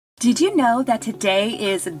Did you know that today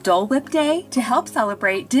is Dole Whip Day? To help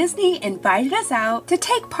celebrate, Disney invited us out to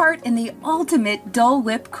take part in the ultimate Dole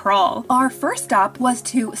Whip crawl. Our first stop was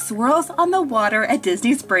to Swirls on the water at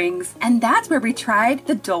Disney Springs, and that's where we tried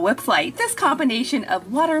the Dole Whip flight. This combination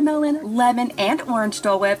of watermelon, lemon, and orange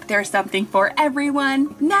Dole Whip, there's something for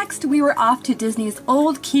everyone. Next, we were off to Disney's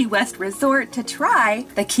old Key West resort to try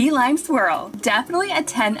the Key Lime Swirl. Definitely a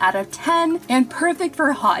 10 out of 10 and perfect for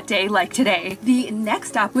a hot day like today. The next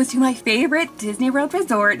stop was to my favorite Disney World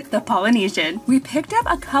resort, the Polynesian. We picked up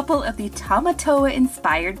a couple of the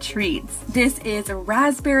Tamatoa-Inspired treats. This is a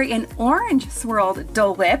raspberry and orange swirled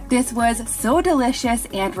Dole Whip. This was so delicious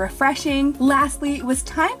and refreshing. Lastly, it was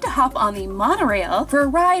time to hop on the monorail for a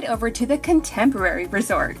ride over to the Contemporary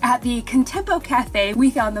Resort. At the Contempo Café,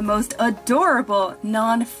 we found the most adorable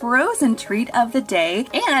non-frozen treat of the day,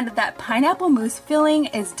 and that pineapple mousse filling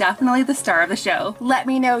is definitely the star of the show. Let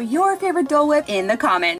me know your favorite Dole Whip in the comments.